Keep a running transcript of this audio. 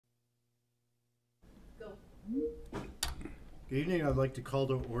Good evening. I'd like to call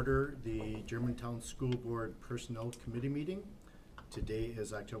to order the Germantown School Board Personnel Committee meeting. Today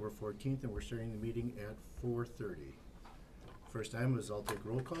is October 14th and we're starting the meeting at 4:30. First item is I'll take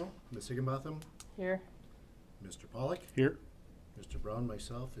roll call. Ms. Higginbotham? Here. Mr. Pollock? Here. Mr. Brown,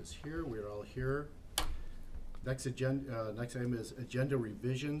 myself is here. We're all here. Next item is agenda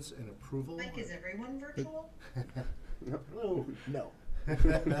revisions and approval. Mike, is everyone virtual? No.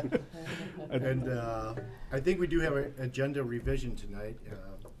 And I think we do have an agenda revision tonight.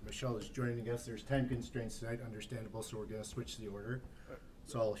 Michelle is joining us. There's time constraints tonight, understandable, so we're going to switch the order.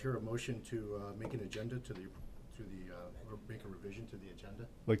 So I'll hear a motion to make an agenda or make a revision to the agenda.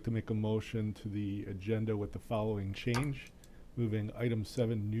 I'd like to make a motion to the agenda with the following change. Moving item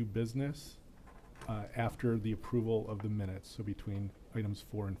 7, new business, after the approval of the minutes, so between items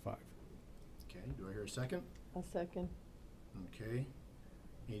 4 and 5. Okay, do I hear a second? A second. Okay,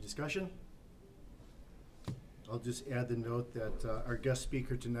 any discussion? I'll just add the note that our guest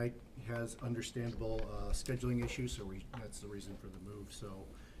speaker tonight has understandable scheduling issues, so that's the reason for the move. So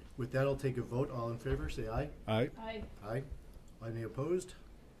with that, I'll take a vote. All in favor, say aye. Aye. Aye. Aye. Any opposed?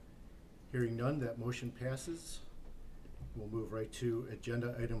 Hearing none, that motion passes. We'll move right to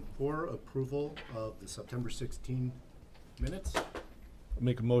agenda item 4, approval of the September 16 minutes.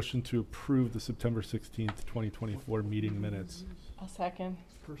 Make a motion to approve the September 16th, 2024 meeting minutes. A second.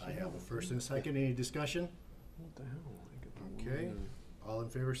 I have a first and a second. Any discussion? What the hell? I get the Okay. one, All in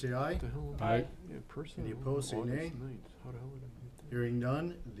favor, say aye. what the hell? Aye. Yeah, person. Any opposed, say August nay. 9th. How the hell did I get that? Hearing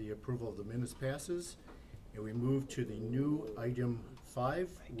none, the approval of the minutes passes. And we move to the new item 5,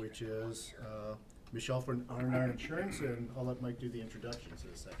 which is Michelle from R&R Insurance, and I'll let Mike do the introductions to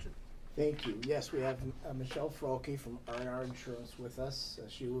this section. Thank you. Yes, we have Michelle Frolke from R&R Insurance with us.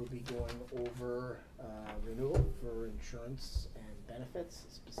 She will be going over renewal for insurance and benefits,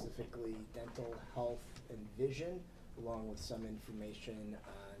 specifically dental, health, and vision, along with some information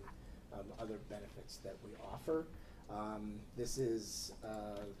on other benefits that we offer. This is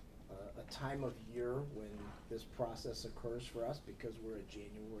a time of year when this process occurs for us because we're a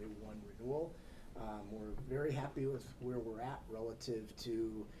January 1 renewal. We're very happy with where we're at relative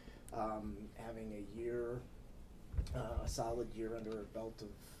to having a year, a solid year under our belt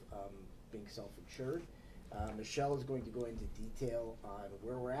of being self-insured. Michelle is going to go into detail on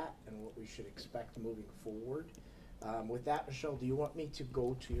where we're at and what we should expect moving forward. With that, Michelle, do you want me to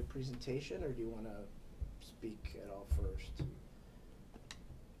go to your presentation or do you want to speak at all first?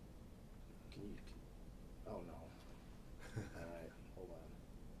 Can you? Oh no. All right, hold on.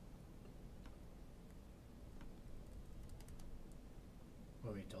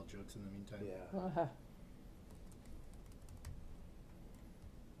 Want me to tell jokes in the meantime? Yeah.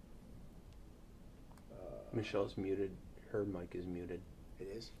 Michelle's muted. Her mic is muted. It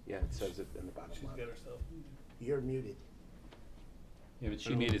is? Yeah, it says it in the bottom left. You're muted. Yeah, but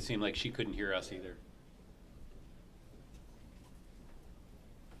she made it seem like she couldn't hear us either.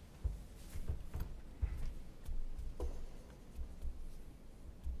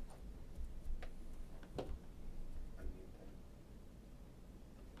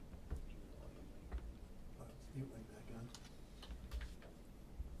 Mute went back on.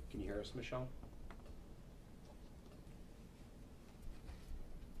 Can you hear us, Michelle?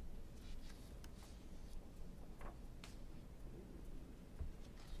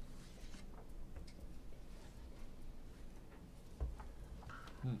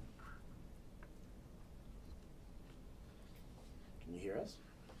 Can you hear us?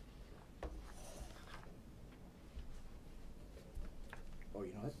 Oh,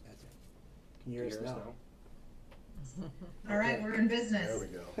 you know what? That's it. Can you hear us now? All right, Okay. we're in business. There we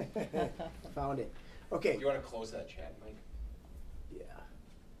go. Found it. Okay. You want to close that chat, Mike? Yeah.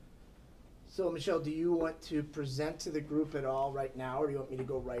 So, Michelle, do you want to present to the group at all right now, or do you want me to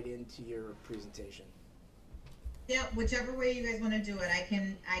go right into your presentation? Yeah, whichever way you guys want to do it. I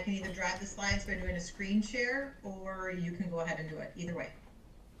can either drive the slides by doing a screen share, or you can go ahead and do it. Either way.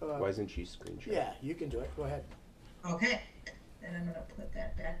 Why isn't she screen sharing? Yeah, you can do it. Go ahead. Okay. Then I'm gonna put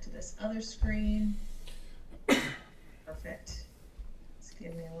that back to this other screen. Perfect. Just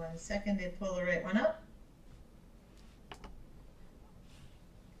give me 1 second to pull the right one up.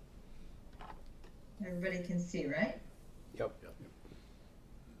 Everybody can see, right? Yep.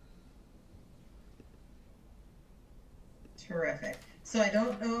 Terrific. So I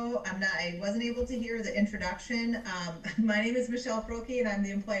don't know, I wasn't able to hear the introduction. My name is Michelle Frolke and I'm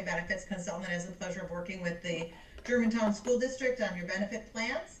the Employee Benefits Consultant. It has the pleasure of working with the Germantown School District on your benefit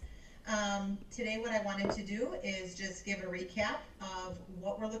plans. Today what I wanted to do is just give a recap of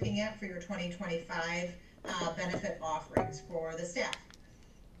what we're looking at for your 2025 benefit offerings for the staff.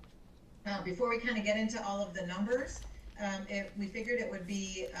 Before we kind of get into all of the numbers, we figured it would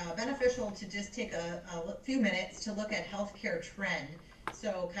be beneficial to just take a few minutes to look at healthcare trend.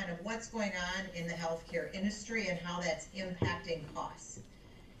 So kind of what's going on in the healthcare industry and how that's impacting costs.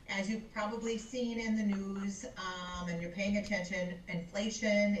 As you've probably seen in the news, and you're paying attention,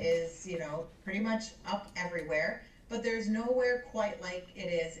 inflation is, pretty much up everywhere, but there's nowhere quite like it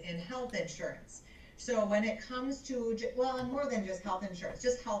is in health insurance. So when it comes to, and more than just health insurance,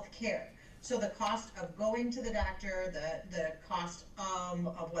 just health care. So the cost of going to the doctor, the cost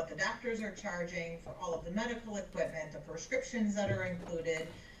of what the doctors are charging for all of the medical equipment, the prescriptions that are included,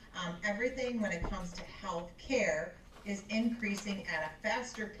 everything when it comes to health care is increasing at a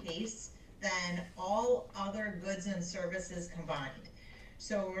faster pace than all other goods and services combined.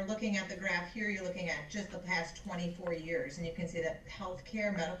 So we're looking at the graph here, you're looking at just the past 24 years, and you can see that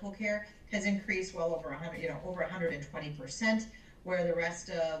healthcare, medical care has increased well over 100, over 120%, where the rest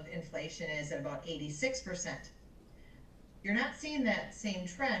of inflation is at about 86%. You're not seeing that same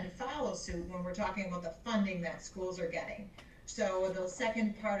trend follow suit when we're talking about the funding that schools are getting. So the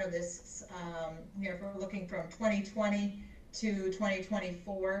second part of this, if we're looking from 2020 to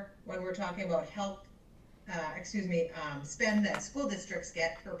 2024, when we're talking about spend that school districts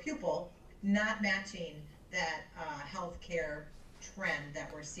get per pupil, not matching that healthcare trend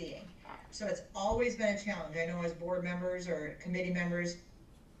that we're seeing. So it's always been a challenge. I know as board members or committee members,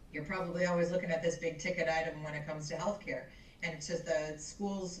 you're probably always looking at this big ticket item when it comes to healthcare, and it's just the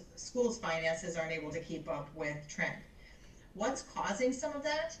schools' finances aren't able to keep up with trend. What's causing some of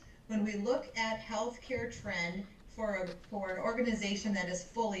that? When we look at healthcare trend for an organization that is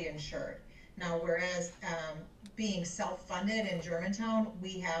fully insured. Now, whereas being self-funded in Germantown,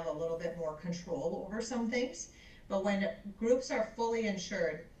 we have a little bit more control over some things. But when groups are fully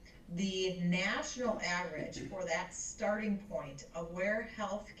insured, the national average for that starting point of where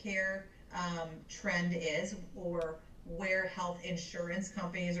healthcare trend is, or where health insurance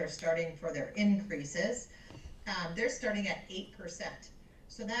companies are starting for their increases, they're starting at 8%.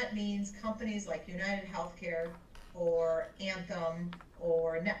 So that means companies like United Healthcare or Anthem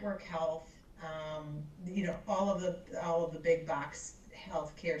or Network Health, all of the big box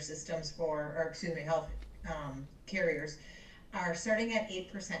healthcare systems health carriers are starting at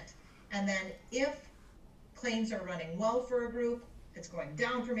 8%. And then if claims are running well for a group, it's going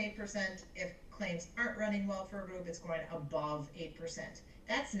down from 8%. If claims aren't running well for a group, it's going above 8%.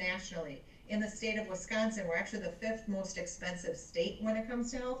 That's nationally. In the state of Wisconsin, we're actually the 5th most expensive state when it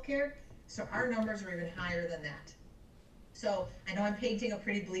comes to healthcare. So our numbers are even higher than that. So I know I'm painting a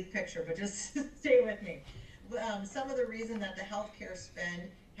pretty bleak picture, but just stay with me. Some of the reason that the healthcare spend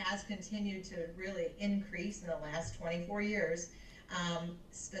has continued to really increase in the last 24 years,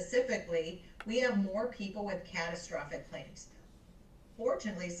 specifically, we have more people with catastrophic claims.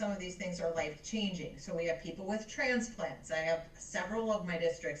 Fortunately, some of these things are life-changing. So we have people with transplants. I have several of my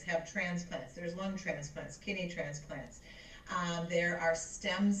districts have transplants. There's lung transplants, kidney transplants. There are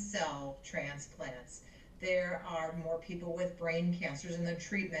stem cell transplants. There are more people with brain cancers and the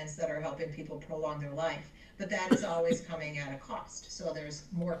treatments that are helping people prolong their life. But that is always coming at a cost. So there's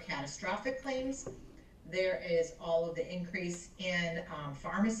more catastrophic claims. There is all of the increase in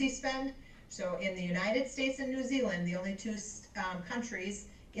pharmacy spend. So in the United States and New Zealand, the only two countries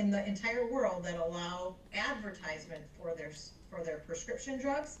in the entire world that allow advertisement for their prescription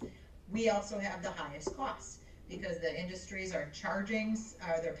drugs, we also have the highest costs because the industries are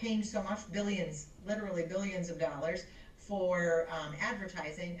they're paying so much, literally billions of dollars for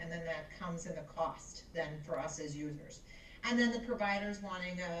advertising, and then that comes in the cost then for us as users. And then the providers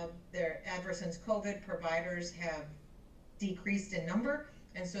wanting ever since COVID, providers have decreased in number,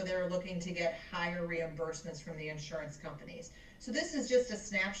 and so they're looking to get higher reimbursements from the insurance companies. So this is just a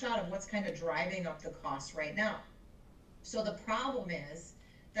snapshot of what's kind of driving up the costs right now. So the problem is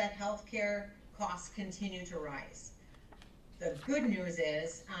that healthcare costs continue to rise. The good news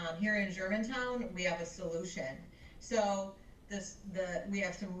is here in Germantown, we have a solution. So we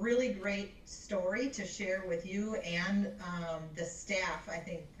have some really great story to share with you and the staff, I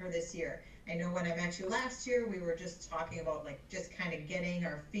think, for this year. I know when I met you last year, we were just talking about just kind of getting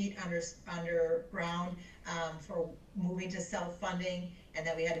our feet underground for moving to self-funding, and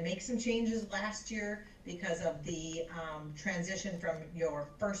that we had to make some changes last year because of the transition from your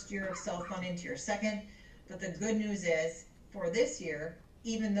first year of self-funding to your second. But the good news is for this year,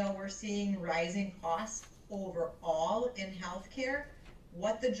 even though we're seeing rising costs overall in healthcare,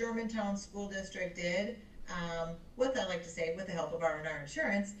 what the Germantown School District did, with the help of R&R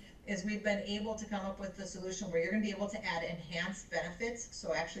Insurance, is we've been able to come up with the solution where you're going to be able to add enhanced benefits,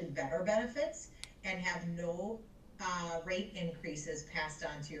 so actually better benefits, and have no rate increases passed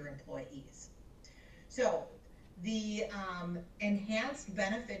on to your employees. So the enhanced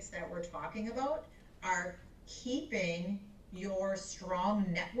benefits that we're talking about are keeping your strong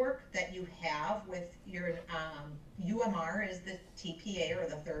network that you have with your UMR is the TPA, or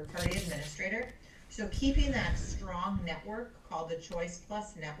the third party administrator. So keeping that strong network called the Choice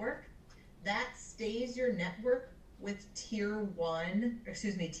Plus network, that stays your network with tier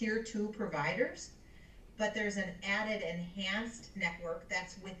 2 providers, but there's an added enhanced network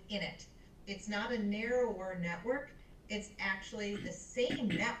that's within it. It's not a narrower network, it's actually the same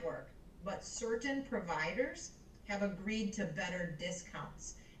network, but certain providers have agreed to better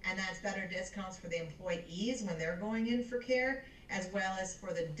discounts. And that's better discounts for the employees when they're going in for care, as well as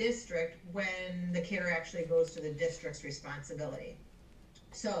for the district when the care actually goes to the district's responsibility.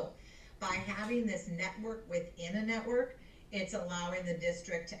 So by having this network within a network, it's allowing the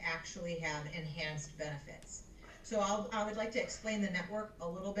district to actually have enhanced benefits. So I would like to explain the network a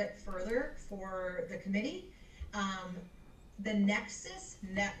little bit further for the committee. The Nexus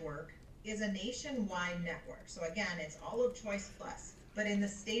network is a nationwide network. So again, it's all of Choice Plus, but in the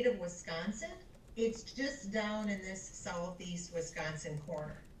state of Wisconsin, it's just down in this southeast Wisconsin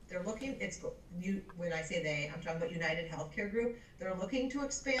corner. They're looking, when I say they, I'm talking about United Healthcare Group. They're looking to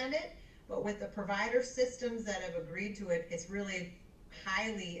expand it, but with the provider systems that have agreed to it, it's really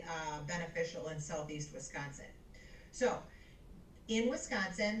highly beneficial in southeast Wisconsin. So in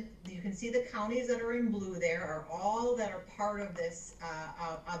Wisconsin, you can see the counties that are in blue there are all that are part of this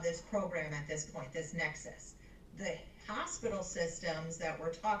program at this point, this Nexus. The hospital systems that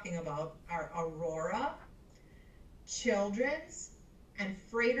we're talking about are Aurora, Children's, and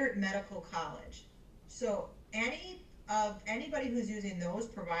Froedtert Medical College. So anybody who's using those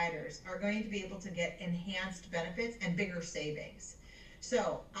providers are going to be able to get enhanced benefits and bigger savings.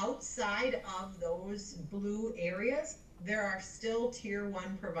 So outside of those blue areas, there are still tier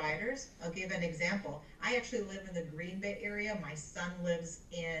 1 providers. I'll give an example. I actually live in the Green Bay area. My son lives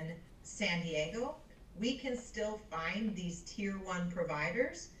in San Diego. We can still find these tier 1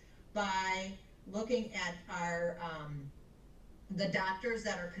 providers by looking at our the doctors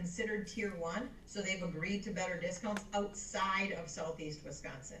that are considered tier 1, so they've agreed to better discounts outside of southeast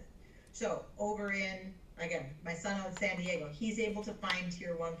Wisconsin. So over in, again, my son out in San Diego, he's able to find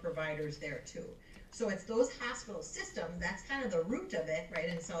tier 1 providers there too. So it's those hospital systems, that's kind of the root of it, right,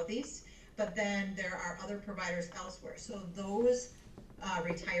 in southeast, but then there are other providers elsewhere. So those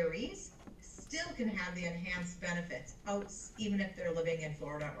retirees still can have the enhanced benefits out, even if they're living in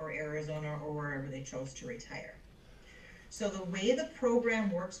Florida or Arizona or wherever they chose to retire. So the way the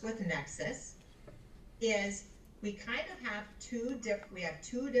program works with Nexus is we kind of have two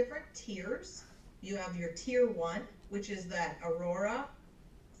different tiers. You have your tier 1, which is that Aurora,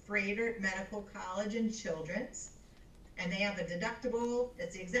 Froedtert Medical College and Children's, and they have a deductible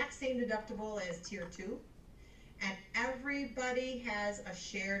that's the exact same deductible as tier 2, and everybody has a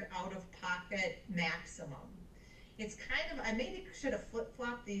shared out-of-pocket maximum. It's kind of, I maybe should have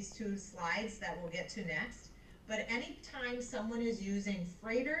flip-flopped these two slides that we'll get to next, but anytime someone is using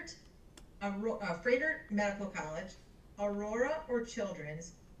Froedtert Medical College, Aurora or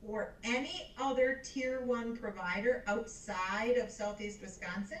Children's, or any other tier 1 provider outside of southeast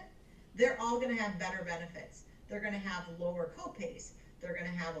Wisconsin, they're all going to have better benefits. They're going to have lower copays. They're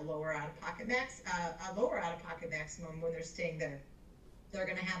going to have a lower out-of-pocket maximum when they're staying there. They're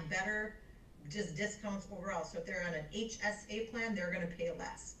going to have better just discounts overall. So if they're on an HSA plan, they're going to pay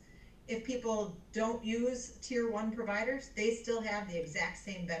less. If people don't use tier 1 providers, they still have the exact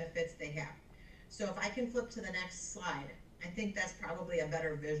same benefits they have. So if I can flip to the next slide, I think that's probably a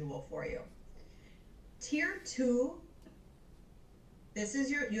better visual for you. Tier 2, this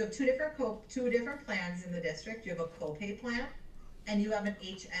is you have two different plans in the district. You have a copay plan and you have an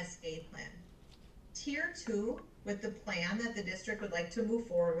HSA plan. Tier 2, with the plan that the district would like to move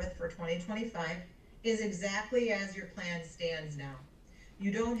forward with for 2025, is exactly as your plan stands now.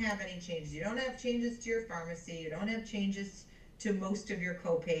 You don't have any changes. You don't have changes to your pharmacy. You don't have changes to most of your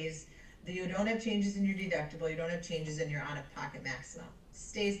copays. You don't have changes in your deductible. You don't have changes in your out-of-pocket maximum.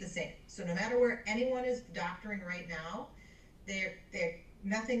 Stays the same. So no matter where anyone is doctoring right now,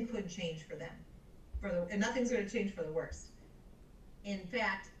 nothing could change for them. And nothing's going to change for the worst. In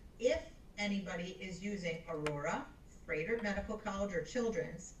fact, if anybody is using Aurora, Froedtert Medical College, or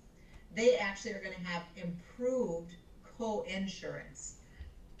Children's, they actually are going to have improved co-insurance.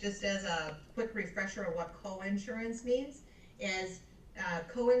 Just as a quick refresher of what co-insurance means is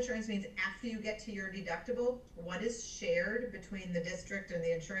co-insurance means after you get to your deductible, what is shared between the district and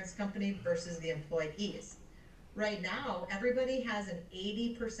the insurance company versus the employees. Right now, everybody has an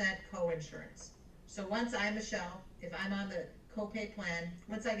 80% co-insurance. So once I, Michelle, if I'm on the copay plan,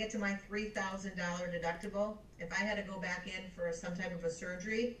 once I get to my $3,000 deductible, if I had to go back in for some type of a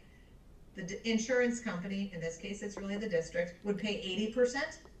surgery, the insurance company, in this case it's really the district, would pay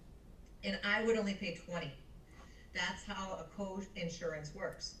 80% and I would only pay 20. That's how a co-insurance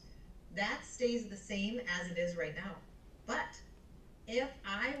works. That stays the same as it is right now. But if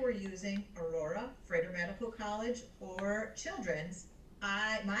I were using Aurora, Freighter Medical College, or Children's,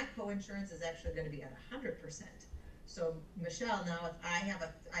 my co-insurance is actually going to be at 100%. So Michelle, now if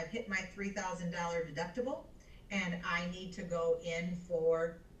I've hit my $3,000 deductible and I need to go in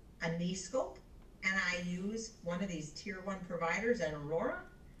for a knee scope and I use one of these tier 1 providers at Aurora,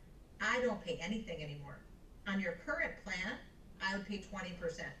 I don't pay anything anymore. On your current plan, I would pay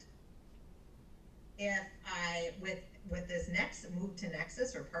 20%. If I, with this move to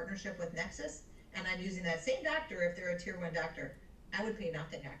Nexus or partnership with Nexus, and I'm using that same doctor, if they're a tier 1 doctor, I would pay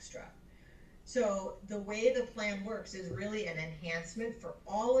nothing extra. So the way the plan works is really an enhancement for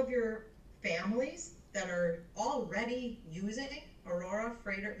all of your families that are already using Aurora,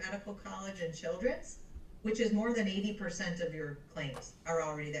 Freighter Medical College, and Children's, which is more than 80% of your claims are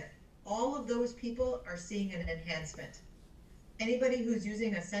already there. All of those people are seeing an enhancement. Anybody who's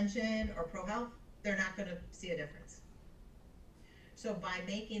using Ascension or ProHealth, they're not going to see a difference. So by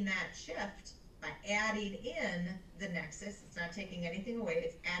making that shift, by adding in the Nexus, it's not taking anything away,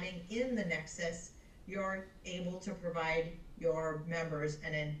 it's adding in the Nexus, you're able to provide your members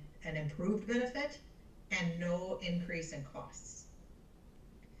an improved benefit and no increase in costs.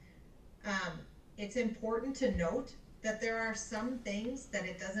 It's important to note that there are some things that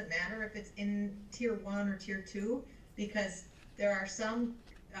it doesn't matter if it's in tier 1 or tier 2, because there are some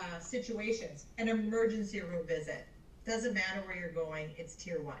situations, an emergency room visit, doesn't matter where you're going, it's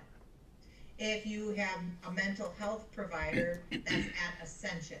tier 1. If you have a mental health provider that's at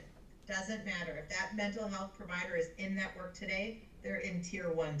Ascension, doesn't matter. If that mental health provider is in network today, they're in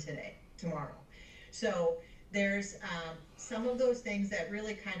tier 1 tomorrow. So there's some of those things that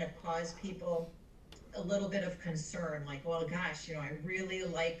really kind of cause people a little bit of concern, like, well, gosh, I really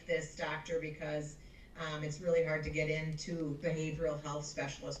like this doctor because it's really hard to get into behavioral health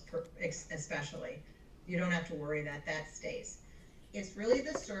specialists, especially. You don't have to worry that stays. It's really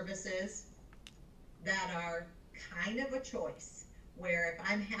the services that are kind of a choice, where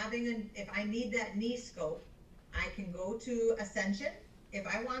if I need that knee scope, I can go to Ascension if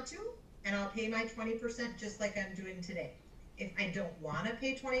I want to, and I'll pay my 20% just like I'm doing today. If I don't want to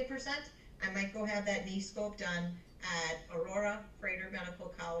pay 20%, I might go have that knee scope done at Aurora, Freighter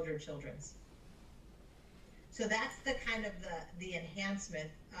Medical College, or Children's. So that's the kind of the enhancement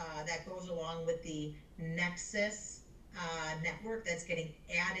that goes along with the Nexus network that's getting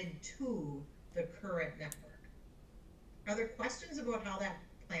added to the current network. Are there questions about how that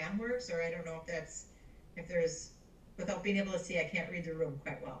plan works? Or I don't know if there's, without being able to see, I can't read the room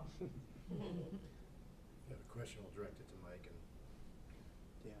quite well. If you have a question, we'll direct it to Mike.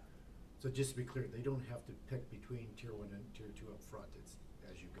 Yeah. So just to be clear, they don't have to pick between tier 1 and tier 2 up front. It's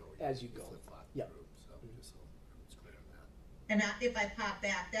as you go. As you go. Flip-flop Yep. through. So just so it's clear on that. And if I pop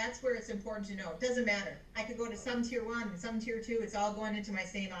back, that's where it's important to know. It doesn't matter. I could go to some tier 1 and some tier 2. It's all going into my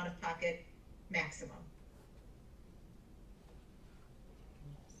same out-of-pocket maximum.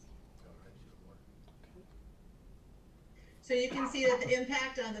 All right, so more. So you can see that the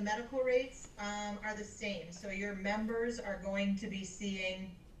impact on the medical rates are the same. So your members are going to be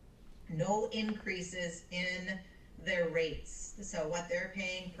seeing no increases in their rates. So what they're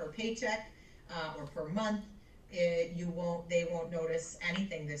paying per paycheck or per month, they won't notice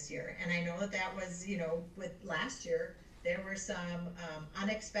anything this year. And I know that was, with last year, there were some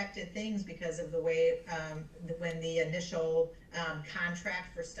unexpected things because of the way when the initial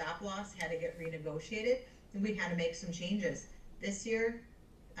contract for stop loss had to get renegotiated, and we had to make some changes. This year,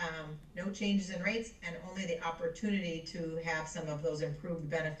 no changes in rates and only the opportunity to have some of those improved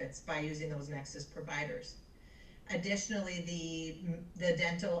benefits by using those Nexus providers. Additionally, the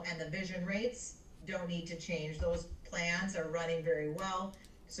dental and the vision rates don't need to change. Those plans are running very well,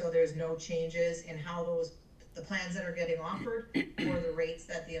 so there's no changes in how the plans that are getting offered or the rates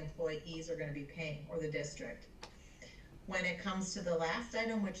that the employees are going to be paying, or the district. When it comes to the last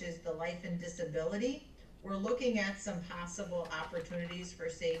item, which is the life and disability, we're looking at some possible opportunities for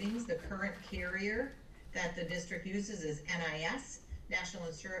savings. The current carrier that the district uses is NIS, National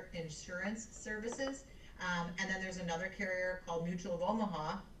Insurance Services. And then there's another carrier called Mutual of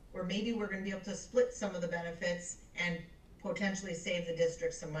Omaha, where maybe we're going to be able to split some of the benefits and potentially save the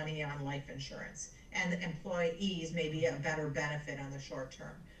district some money on life insurance. And the employees maybe a better benefit on the short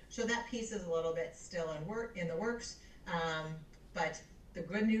term. So that piece is a little bit still in the works, but the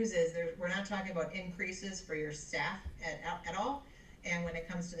good news is we're not talking about increases for your staff at all. And when it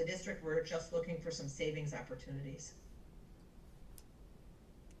comes to the district, we're just looking for some savings opportunities.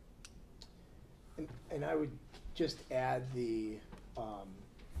 And I would just add the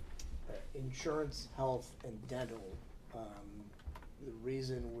insurance, health, and dental. The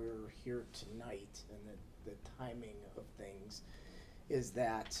reason we're here tonight and the timing of things is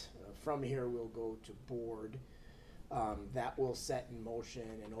that from here we'll go to board. That will set in motion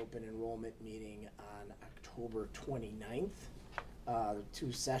an open enrollment meeting on October 29th.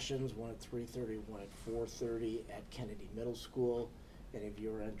 2 sessions, one at 3:30, one at 4:30 at Kennedy Middle School. Any of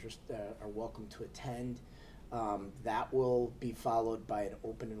you are interested are welcome to attend. That will be followed by an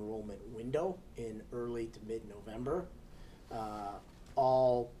open enrollment window in early to mid-November,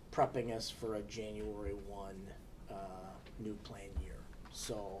 all prepping us for a January 1 new plan year.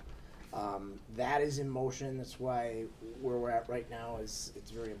 So that is in motion. That's why where we're at right now is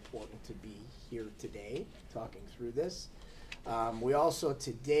it's very important to be here today talking through this. We also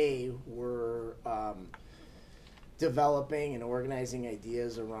today were developing and organizing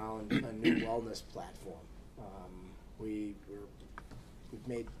ideas around a new wellness platform. We've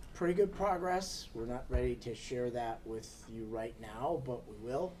made pretty good progress. We're not ready to share that with you right now, but we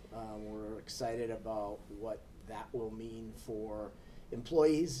will. We're excited about what that will mean for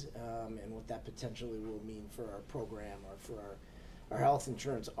employees and what that potentially will mean for our program or for our health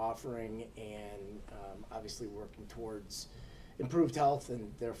insurance offering, and obviously working towards improved health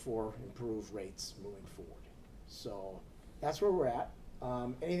and therefore improved rates moving forward. So that's where we're at.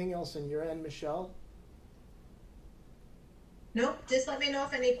 Anything else on your end, Michelle? Nope, just let me know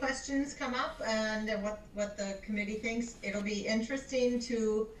if any questions come up and what the committee thinks. It'll be interesting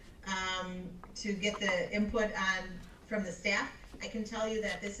to get the input from the staff. I can tell you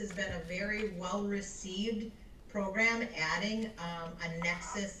that this has been a very well received program, adding a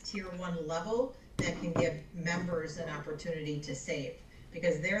Nexus Tier 1 level that can give members an opportunity to save,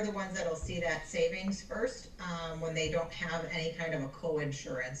 because they're the ones that'll see that savings first when they don't have any kind of a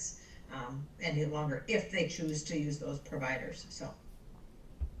co-insurance any longer, if they choose to use those providers. So,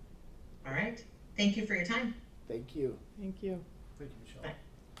 all right. Thank you for your time. Thank you. Thank you. Thank you, Michelle. Bye.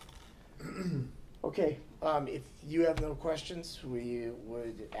 Okay, if you have no questions, we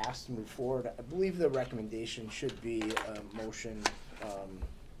would ask to move forward. I believe the recommendation should be a motion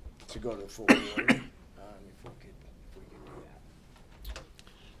to go to the full board. If we could do that.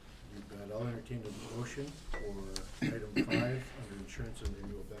 You've got, I'll entertain a motion for item 5 under insurance and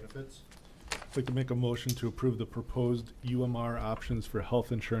renewal benefits. I'd like to make a motion to approve the proposed UMR options for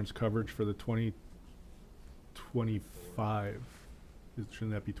health insurance coverage for the 2025.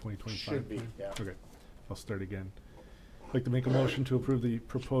 Shouldn't that be 2025? Should be, yeah. Okay, I'll start again. I'd like to make a motion to approve the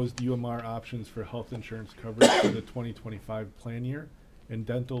proposed UMR options for health insurance coverage for the 2025 plan year and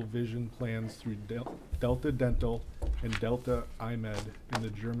dental vision plans through Delta Dental and Delta IMED in the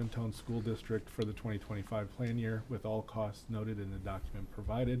Germantown School District for the 2025 plan year, with all costs noted in the document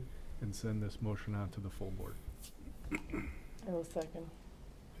provided, and send this motion on to the full board. I will second.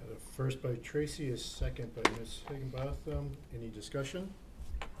 Got a first by Tracy, a second by Ms. Higginbotham. Any discussion?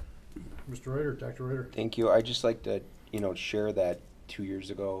 Mr. Reuter, Dr. Reuter. Thank you. I'd just like to, share that 2 years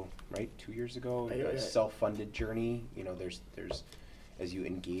ago, right? 2 years ago, Yeah. self-funded journey. There's as you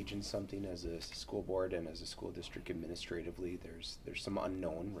engage in something as a school board and as a school district administratively, there's some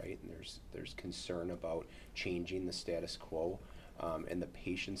unknown, right? And there's concern about changing the status quo. And the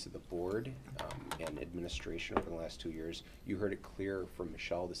patience of the board and administration over the last 2 years. You heard it clear from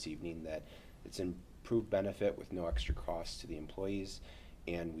Michelle this evening that it's improved benefit with no extra cost to the employees,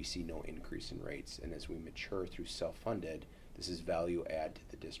 and we see no increase in rates. And as we mature through self-funded, this is value add to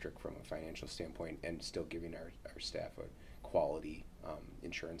the district from a financial standpoint, and still giving our staff a quality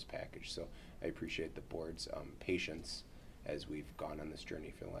insurance package. So I appreciate the board's patience as we've gone on this journey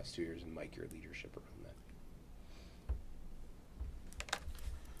for the last 2 years, and Mike, your leadership around that.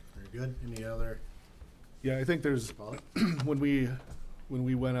 Very good. Any other? Yeah, I think there's Paul? when we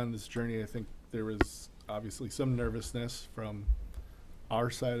went on this journey, I think there was obviously some nervousness from our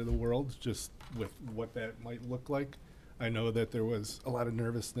side of the world, just with what that might look like. I know that there was a lot of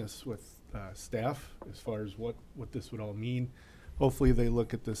nervousness with staff as far as what this would all mean. Hopefully they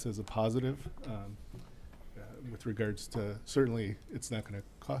look at this as a positive with regards to, certainly it's not going to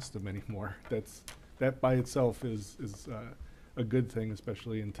cost them anymore. That by itself is a good thing,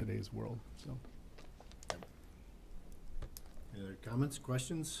 especially in today's world. So. Any other comments,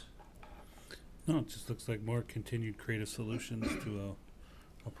 questions? No, it just looks like more continued creative solutions to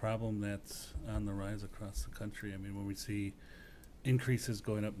a problem that's on the rise across the country. I mean, when we see increases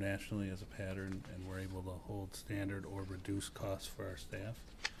going up nationally as a pattern, and we're able to hold standard or reduce costs for our staff.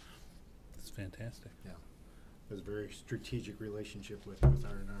 It's fantastic. Yeah. It was a very strategic relationship with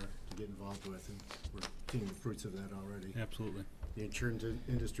R&R to get involved with, and we're seeing the fruits of that already. Absolutely. The insurance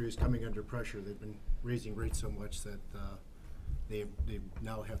industry is coming under pressure. They've been raising rates so much that they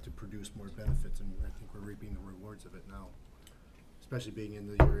now have to produce more benefits, and I think we're reaping the rewards of it now. Especially being in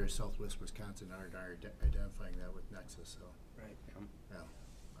the area of Southwest Wisconsin, R&R identifying that with Nexus. So Right. yeah,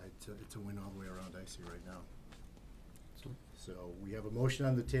 it's a win all the way around. I see right now. So, So we have a motion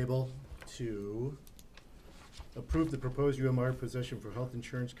on the table to approve the proposed UMR position for health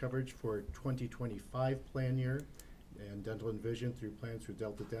insurance coverage for 2025 plan year and dental and vision through plans through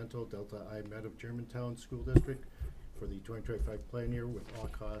Delta Dental, Delta iMed of Germantown School District for the 2025 plan year with all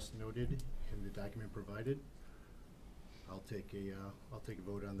costs noted in the document provided. I'll take a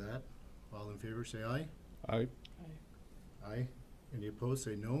vote on that. All in favor, say aye. I Aye. Any opposed,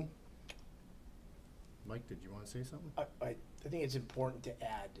 say no. Mike, did you want to say something? I think it's important to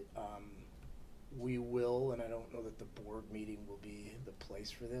add, we will, and I don't know that the board meeting will be the place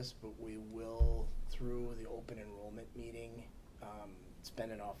for this, but we will, through the open enrollment meeting,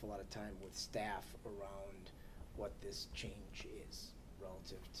 spend an awful lot of time with staff around what this change is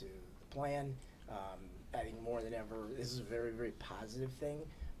relative to the plan. I think more than ever, this is a very, very positive thing,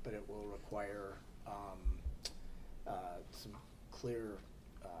 but it will require some clear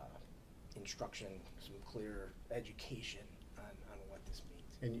instruction, some clear education on what this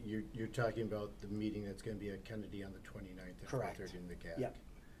means. And you're talking about the meeting that's going to be at Kennedy on the 29th at Correct. 4:30 in the GAC. Yep.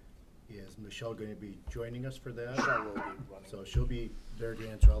 Is Michelle going to be joining us for that? Michelle will be running. So she'll be there to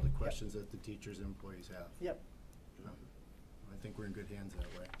answer all the questions that the teachers and employees have. Yep. I think we're in good hands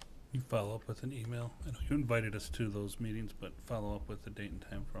that way. you follow up with an email. I know you invited us to those meetings, but follow up with the date and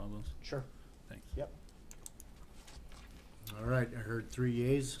time for all those. Sure. Thanks. Yep. All right, I heard 3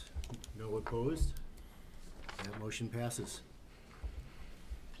 yeas, no opposed. That motion passes.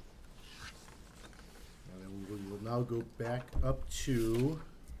 And then we will now go back up to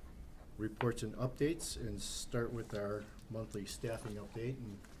reports and updates and start with our monthly staffing update.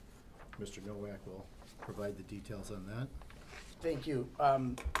 And Mr. Nowak will provide the details on that. Thank you.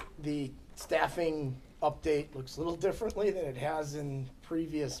 The staffing update looks a little differently than it has in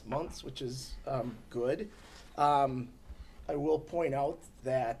previous months, which is good. I will point out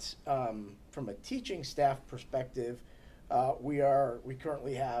that from a teaching staff perspective, we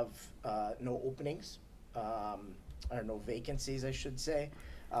currently have no openings, or no vacancies, I should say.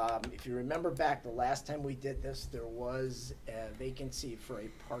 If you remember back the last time we did this, there was a vacancy for a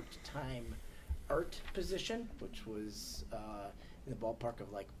part-time art position, which was in the ballpark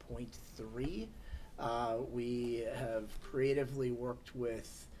of like 0.3. We have creatively worked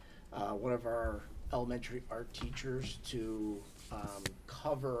with one of our elementary art teachers to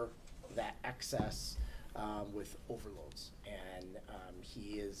cover that excess with overloads, and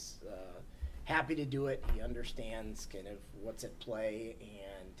he is happy to do it. He understands kind of what's at play,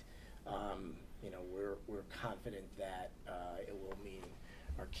 and you know, we're confident that it will mean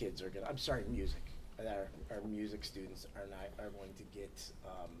our kids are gonna. I'm sorry, music. That our music students are going to get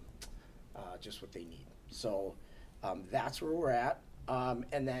just what they need. So that's where we're at,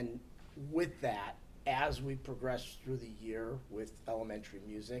 and then with that, as we progress through the year with elementary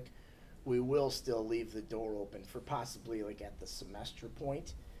music, we will still leave the door open for possibly like at the semester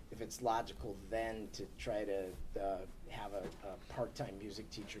point, if it's logical then to try to have a part-time music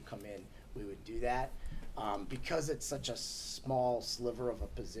teacher come in, we would do that. Because it's such a small sliver of a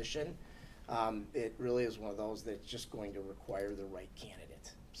position, it really is one of those that's just going to require the right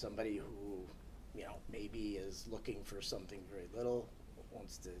candidate. Somebody who, you know, maybe is looking for something very little,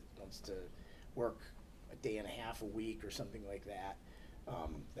 wants to work a day and a half a week or something like that.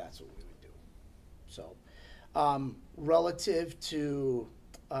 That's what we would do. So, relative to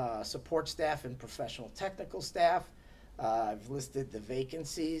support staff and professional technical staff, I've listed the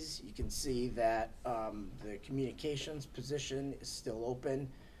vacancies. You can see that the communications position is still open.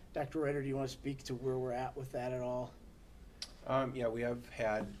 Dr. Reiter, do you want to speak to where we're at with that at all? Yeah, we have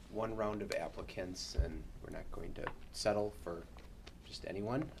had one round of applicants, and we're not going to settle for just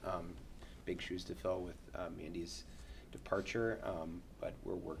anyone. Big shoes to fill with Mandy's departure, but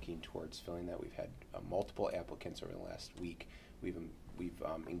we're working towards filling that. We've had multiple applicants over the last week. We've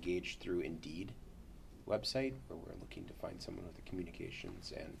engaged through Indeed website, where we're looking to find someone with a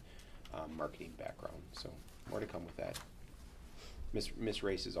communications and marketing background. So more to come with that. Miss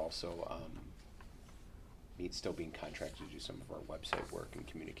Race is also still being contracted to do some of our website work and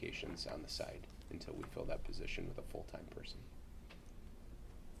communications on the side until we fill that position with a full-time person.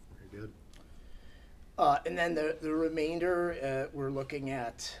 Very good. And then the remainder, we're looking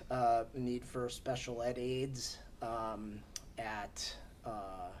at the need for special ed aides at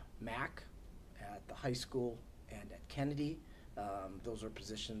MAC, at the high school, and at Kennedy. Those are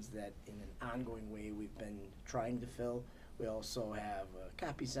positions that in an ongoing way we've been trying to fill. We also have a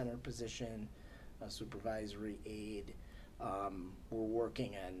copy center position, a supervisory aide. We're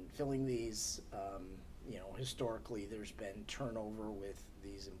working on filling these. You know, historically there's been turnover with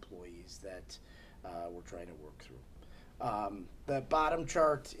these employees that we're trying to work through. The bottom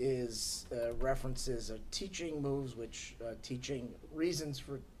chart is references teaching moves, which teaching reasons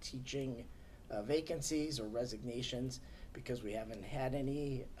for teaching vacancies or resignations, because we haven't had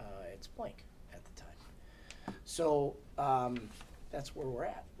any. It's blank at the time. So that's where we're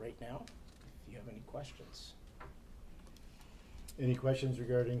at right now. If you have any questions. Any questions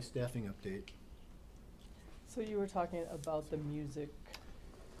regarding staffing update? So you were talking about the music.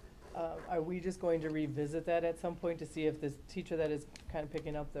 Are we just going to revisit that at some point to see if this teacher that is kind of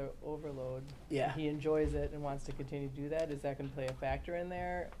picking up the overload, Yeah. he enjoys it and wants to continue to do that? Is that going to play a factor in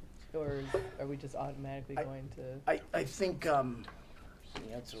there? Or are we just automatically going to? I think the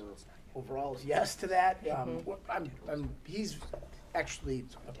answer overall is yes to that. He's actually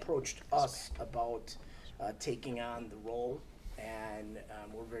approached us about taking on the role, and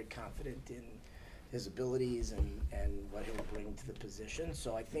we're very confident in his abilities and what he'll bring to the position.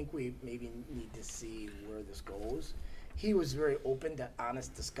 So I think we maybe need to see where this goes. He was very open to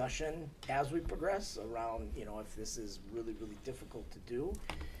honest discussion as we progress around, you know, if this is really, really difficult to do,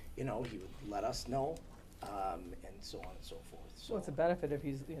 you know, he would let us know, and so on and so forth. So Well, it's a benefit if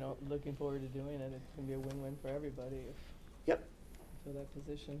he's, you know, looking forward to doing it. It's going to be a win-win for everybody Yep. for that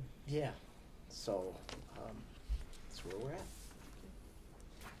position. Yeah. So that's where we're at.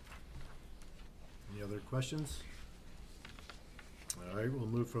 Any other questions? All right, we'll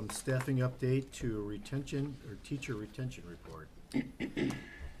move from staffing update to retention or teacher retention report.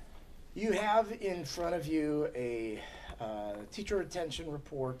 You have in front of you a teacher retention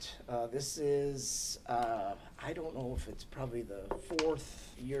report. This is, I don't know if it's probably the 4th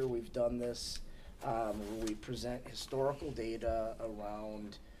year we've done this, where we present historical data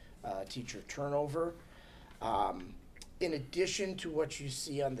around teacher turnover. In addition to what you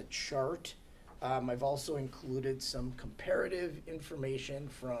see on the chart, I've also included some comparative information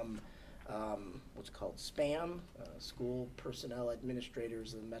from what's called SPAM, School Personnel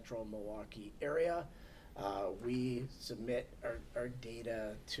Administrators of the Metro Milwaukee area. We submit our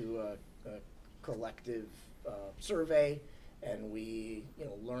data to a collective survey, and we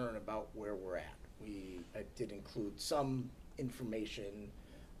learn about where we're at. I did include some information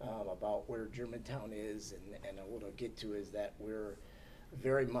about where Germantown is, and what I'll get to is that we're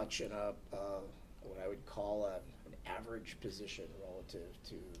very much in a what I would call an average position relative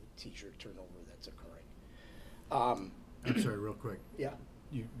to teacher turnover that's occurring. I'm sorry, real quick. Yeah,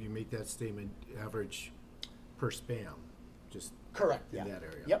 You make that statement, average per spam, just correct. in Yeah. that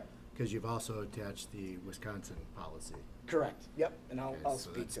area. Yep, Because you've also attached the Wisconsin policy. correct. Yep, and Okay, I'll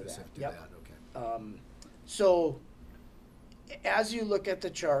so speak that's to that. specific Yep. that, okay. So, as you look at the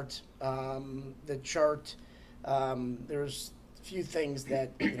chart, there's a few things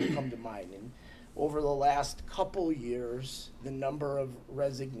that come to mind. And over the last couple years, the number of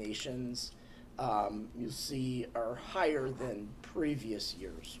resignations you see are higher than previous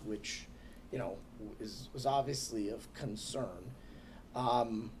years, which was obviously of concern.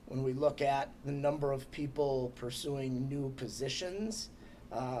 When we look at the number of people pursuing new positions,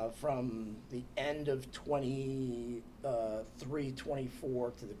 from the end of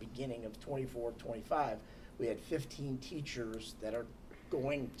 23-24 to the beginning of 24-25, we had 15 teachers that are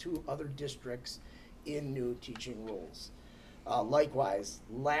going to other districts in new teaching roles. Likewise,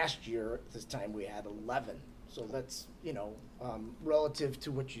 last year at this time we had 11. So that's, relative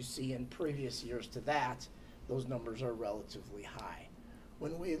to what you see in previous years to that, those numbers are relatively high.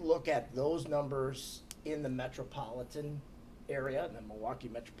 When we look at those numbers in the metropolitan area, in the Milwaukee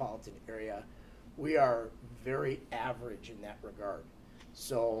metropolitan area, we are very average in that regard.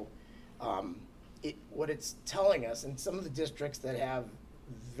 So what it's telling us, and some of the districts that have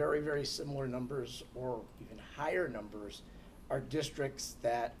very, very similar numbers or even higher numbers are districts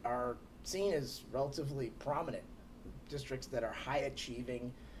that are seen as relatively prominent, districts that are high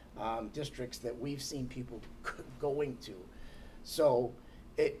achieving, districts that we've seen people going to. So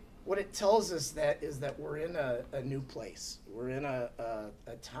what it tells us is that we're in a new place. We're in a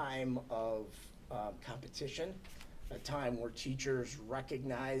time of competition, a time where teachers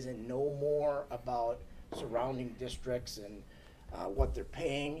recognize and know more about surrounding districts and what they're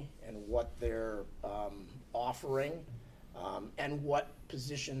paying and what they're offering, and what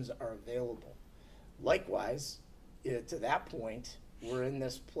positions are available. Likewise, to that point, we're in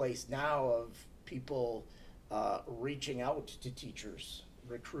this place now of people reaching out to teachers,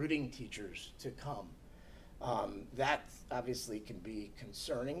 recruiting teachers to come. That obviously can be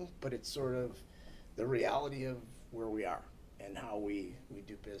concerning, but it's sort of the reality of where we are and how we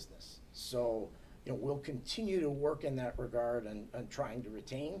do business. So, we'll continue to work in that regard and trying to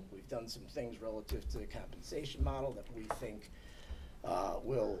retain. We've done some things relative to the compensation model that we think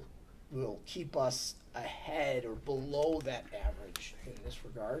will keep us ahead or below that average in this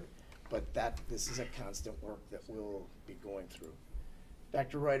regard, but this is a constant work that we'll be going through.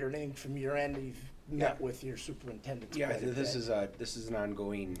 Dr. Reuter, anything from your end? You've met with your superintendent. Yeah, this is an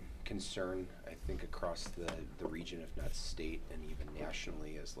ongoing concern, I think, across the region, if not state, and even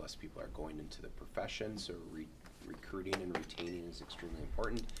nationally, as less people are going into the profession. So recruiting and retaining is extremely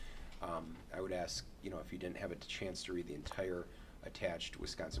important. I would ask, if you didn't have a chance to read the entire attached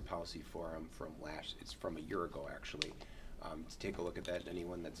Wisconsin Policy Forum it's from a year ago actually, to take a look at that.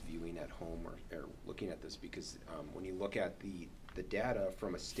 Anyone that's viewing at home or looking at this, because when you look at the data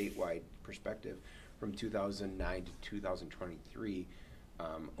from a statewide perspective, from 2009 to 2023,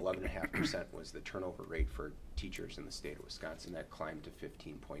 11.5% was the turnover rate for teachers in the state of Wisconsin. That climbed to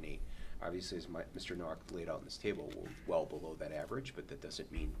 15.8. Obviously, as Mr. Nowak laid out in this table, we're well below that average, but that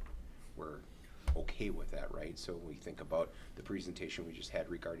doesn't mean we're okay with that, right? So when we think about the presentation we just had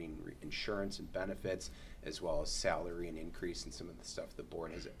regarding insurance and benefits, as well as salary and increase and some of the stuff the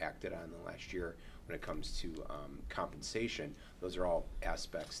board has acted on in the last year when it comes to compensation, those are all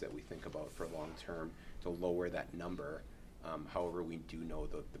aspects that we think about for long term to lower that number. However, we do know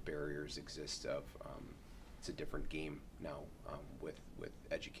that the barriers exist of it's a different game now with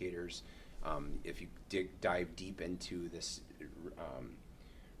educators. If you dive deep into this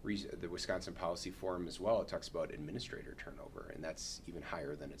the Wisconsin Policy Forum as well, it talks about administrator turnover, and that's even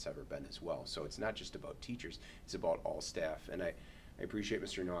higher than it's ever been as well. So it's not just about teachers, it's about all staff. And I appreciate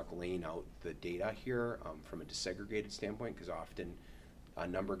Mr. Nowak laying out the data here from a disaggregated standpoint, because often a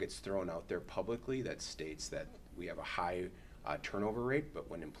number gets thrown out there publicly that states that we have a high turnover rate, but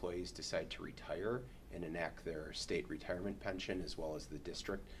when employees decide to retire and enact their state retirement pension as well as the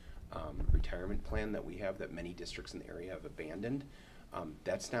district retirement plan that we have, that many districts in the area have abandoned,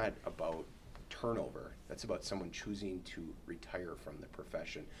 that's not about turnover. That's about someone choosing to retire from the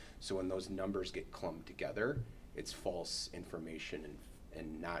profession. So when those numbers get clumped together, it's false information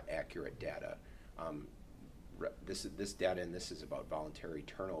and not accurate data. This data and this is about voluntary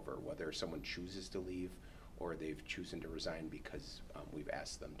turnover, whether someone chooses to leave or they've chosen to resign because we've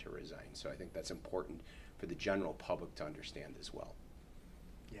asked them to resign. So I think that's important for the general public to understand as well.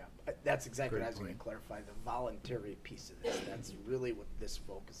 Yeah, that's exactly Great what I was going to point. clarify, the voluntary piece of this. That's really what this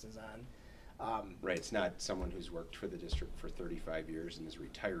focuses on. Right, it's not someone who's worked for the district for 35 years and is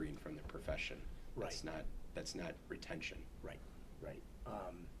retiring from the profession. Right. That's not retention. Right.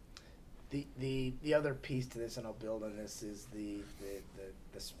 The other piece to this, and I'll build on this, is the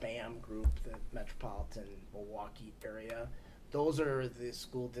SPAM group, the Metropolitan Milwaukee area. Those are the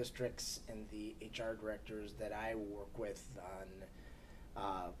school districts and the HR directors that I work with on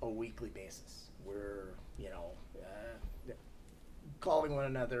a weekly basis. We're, calling one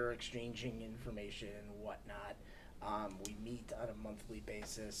another, exchanging information and whatnot. We meet on a monthly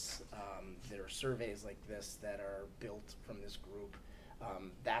basis. There are surveys like this that are built from this group.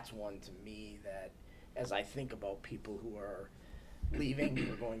 That's one to me that, as I think about people who are leaving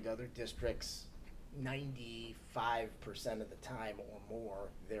or going to other districts, 95% of the time or more,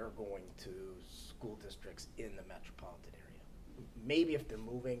 they're going to school districts in the metropolitan area. Maybe if they're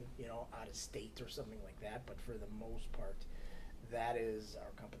moving, out of state or something like that, but for the most part, that is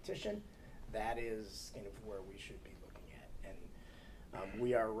our competition. That is kind of where we should be looking at, and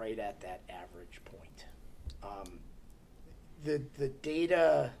we are right at that average point. The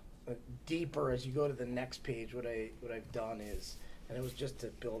data deeper as you go to the next page. What I've done is, and it was just to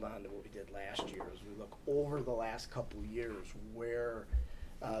build on to what we did last year, is we look over the last couple years where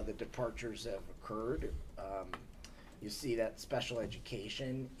the departures have occurred. You see that special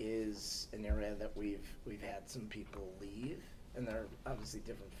education is an area that we've had some people leave, and there are obviously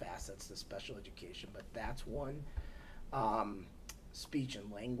different facets to special education, but that's one. Speech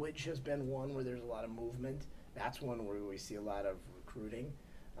and language has been one where there's a lot of movement. That's one where we see a lot of recruiting.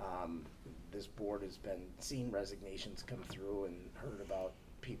 This board has been seeing resignations come through and heard about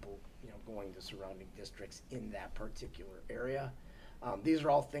people, going to surrounding districts in that particular area. These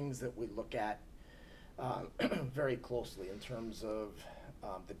are all things that we look at very closely in terms of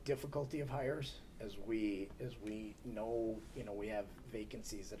the difficulty of hires. As we know, we have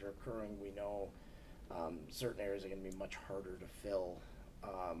vacancies that are occurring. We know certain areas are going to be much harder to fill.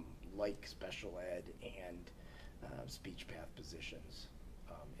 like special ed and speech path positions,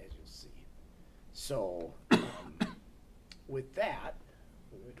 as you'll see. So with that,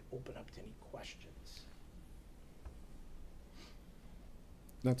 we would open up to any questions.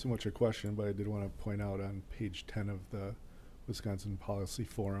 Not so much a question, but I did want to point out on page 10 of the Wisconsin Policy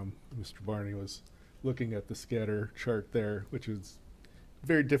Forum, Mr. Barney was looking at the scatter chart there, which is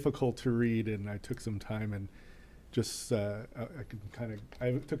very difficult to read, and I took some time and just I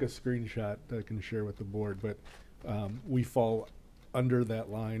took a screenshot that I can share with the board, but we fall under that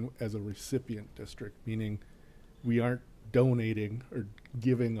line as a recipient district, meaning we aren't donating or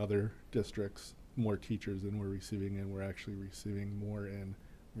giving other districts more teachers than we're receiving in. We're actually receiving more in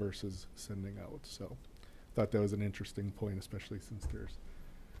versus sending out. So thought that was an interesting point, especially since there's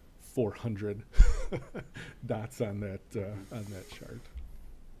 400 dots on that chart.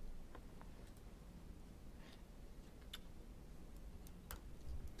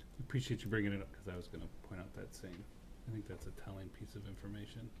 Appreciate you bringing it up, because I was going to point out that same. I think that's a telling piece of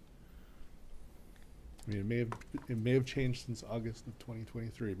information. I mean, it may have changed since August of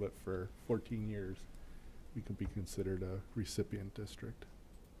 2023, but for 14 years, we could be considered a recipient district.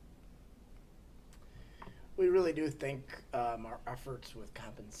 We really do think our efforts with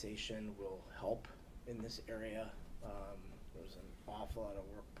compensation will help in this area. There was an awful lot of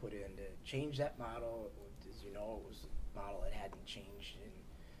work put in to change that model. As you know, it was a model that hadn't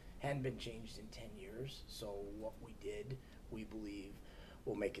been changed in 10 years. So what we did, we believe,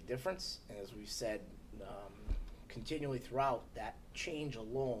 will make a difference. And as we've said continually throughout, that change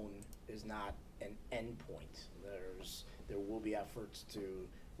alone is not an end point. There will be efforts to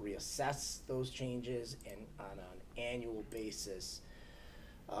reassess those changes and on an annual basis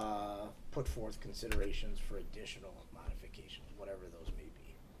put forth considerations for additional modifications, whatever those may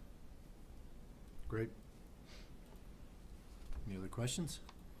be. Great. Any other questions?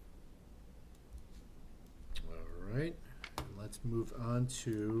 All right, let's move on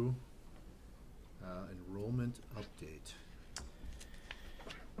to enrollment update.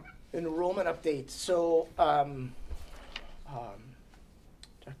 Enrollment update. So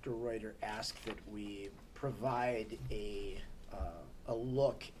Dr. Reuter asked that we provide a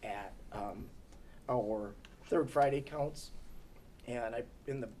look at our third Friday counts, and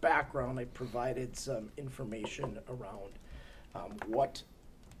in the background I provided some information around what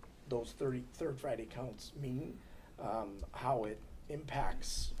those third Friday counts mean, how it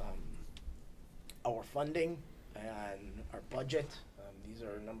impacts our funding and our budget. These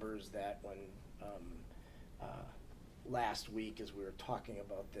are numbers that when last week, as we were talking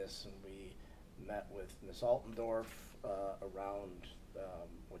about this, and we met with Ms. Altendorf around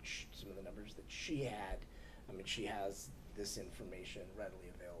some of the numbers that she had. I mean, she has this information readily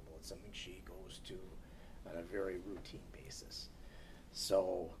available. It's something she goes to on a very routine basis.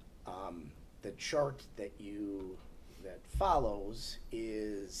 So the chart that follows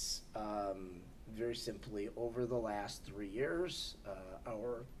is very simply over the last 3 years,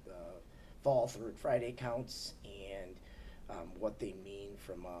 our fall third Friday counts and what they mean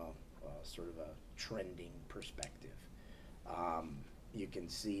from a sort of a trending perspective. You can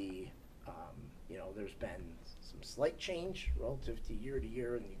see, there's been some slight change relative to year,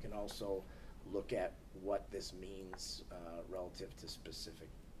 and you can also look at what this means relative to specific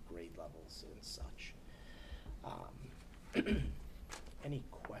grade levels and such. Any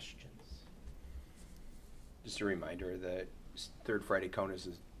questions? Just a reminder that third Friday count is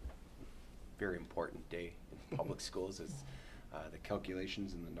a very important day in public schools. As the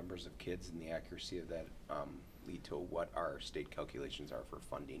calculations and the numbers of kids and the accuracy of that lead to what our state calculations are for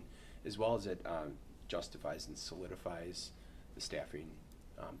funding, as well as it justifies and solidifies the staffing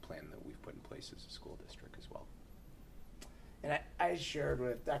plan that we've put in place as a school district as well. And I shared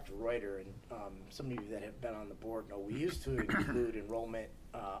with Dr. Reuter, and some of you that have been on the board know, we used to include enrollment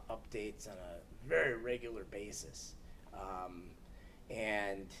updates on a very regular basis.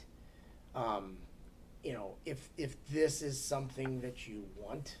 If this is something that you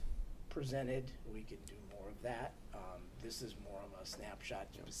want presented, we can do more of that. This is more of a snapshot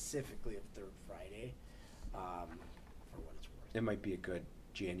specifically of third Friday, for what it's worth. It might be a good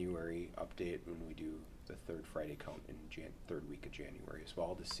January update when we do the third Friday count in third week of January as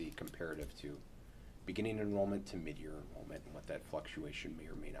well, to see comparative to beginning enrollment to mid-year enrollment and what that fluctuation may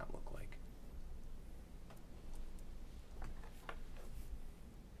or may not look like.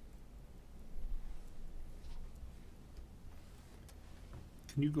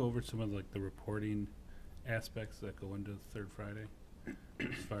 Can you go over some of the reporting aspects that go into third Friday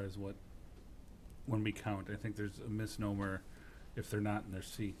as far as when we count? I think there's a misnomer. If they're not in their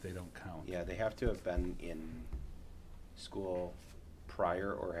seat, they don't count. Yeah, they have to have been in school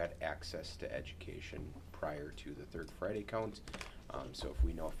prior or had access to education prior to the third Friday count. So if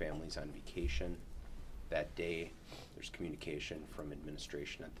we know a family's on vacation that day, there's communication from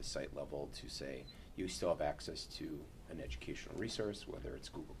administration at the site level to say, you still have access to an educational resource, whether it's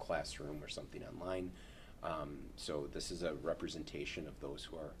Google Classroom or something online. So this is a representation of those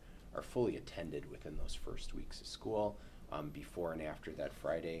who are fully attended within those first weeks of school, before and after that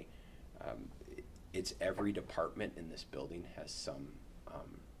Friday. It's every department in this building has some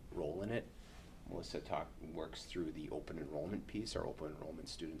role in it. Melissa works through the open enrollment piece. Our open enrollment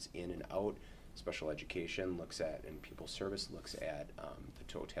students in and out. Special education looks at, and pupil service looks at the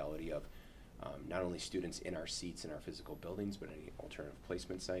totality of not only students in our seats in our physical buildings, but any alternative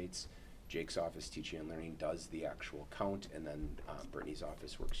placement sites. Jake's office, teaching and learning, does the actual count, and then Brittany's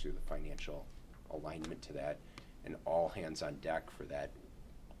office works through the financial alignment to that, and all hands on deck for that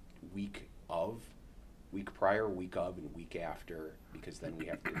week prior, week of, and week after, because then we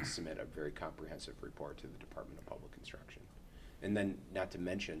have to submit a very comprehensive report to the Department of Public Instruction. And then, not to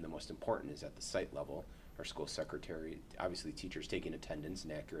mention, the most important is at the site level, our school secretary, obviously teachers taking attendance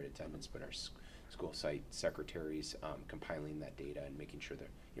and accurate attendance, but our school site secretaries compiling that data and making sure the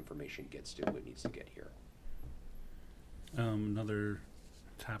information gets to who it needs to get here. Another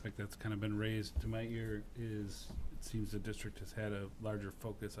topic that's kind of been raised to my ear is, it seems the district has had a larger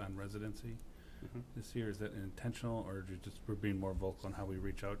focus on residency this year. Is that intentional, or we're being more vocal on how we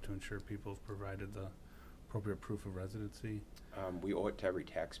reach out to ensure people have provided the appropriate proof of residency? We owe it to every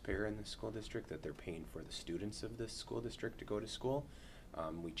taxpayer in the school district that they're paying for the students of the school district to go to school.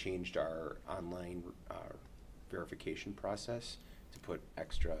 We changed our online verification process to put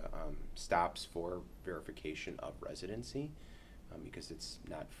extra stops for verification of residency, because it's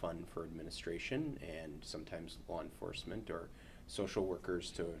not fun for administration and sometimes law enforcement or social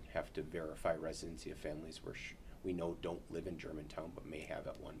workers to have to verify residency of families where we know don't live in Germantown but may have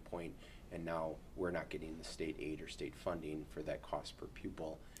at one point, and now we're not getting the state aid or state funding for that cost per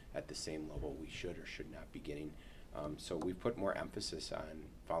pupil at the same level we should or should not be getting. So we put more emphasis on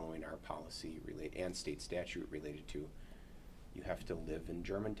following our policy and state statute related to, you have to live in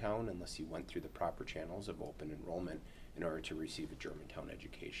Germantown unless you went through the proper channels of open enrollment in order to receive a Germantown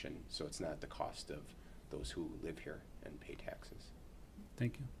education. So it's not at the cost of those who live here and pay taxes.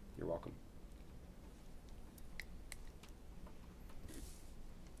 Thank you. You're welcome.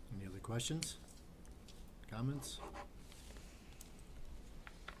 Any other questions? Comments?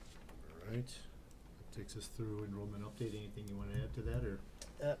 All right. That takes us through enrollment update. Anything you want to add to that, or?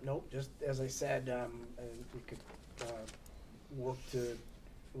 Nope, just as I said, we could work to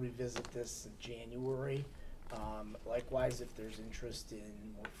revisit this in January. Likewise, if there's interest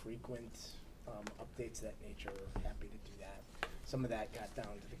in more frequent updates of that nature, happy to do that. Some of that got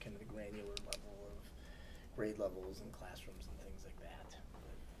down to the kind of the granular level of grade levels and classrooms and things like that.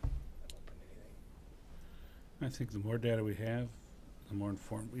 But I'm open to anything. I think the more data we have, the more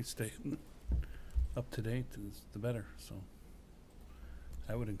informed we stay up to date, the better. So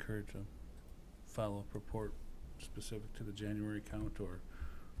I would encourage a follow-up report specific to the January count or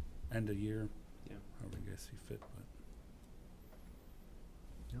end of year. Yeah. However you guys see fit. But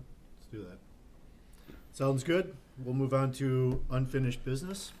Yep, let's do that. Sounds good. We'll move on to unfinished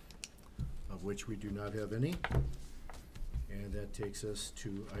business, of which we do not have any. And that takes us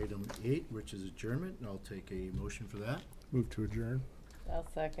to item 8, which is adjournment, and I'll take a motion for that. Move to adjourn. I'll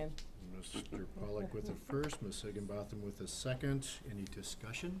second. Mr. Pollack with a first, Ms. Higginbotham with a second. Any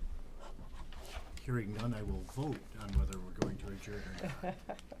discussion? Hearing none, I will vote on whether we're going to adjourn or not.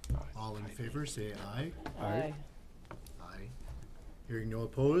 All in favor, say aye. Aye. Aye. Hearing no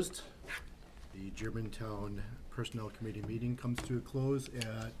opposed, the Germantown Personnel Committee meeting comes to a close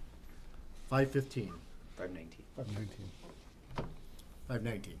at 5:15. 519. 519.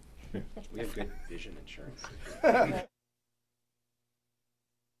 5:19. We have good vision insurance.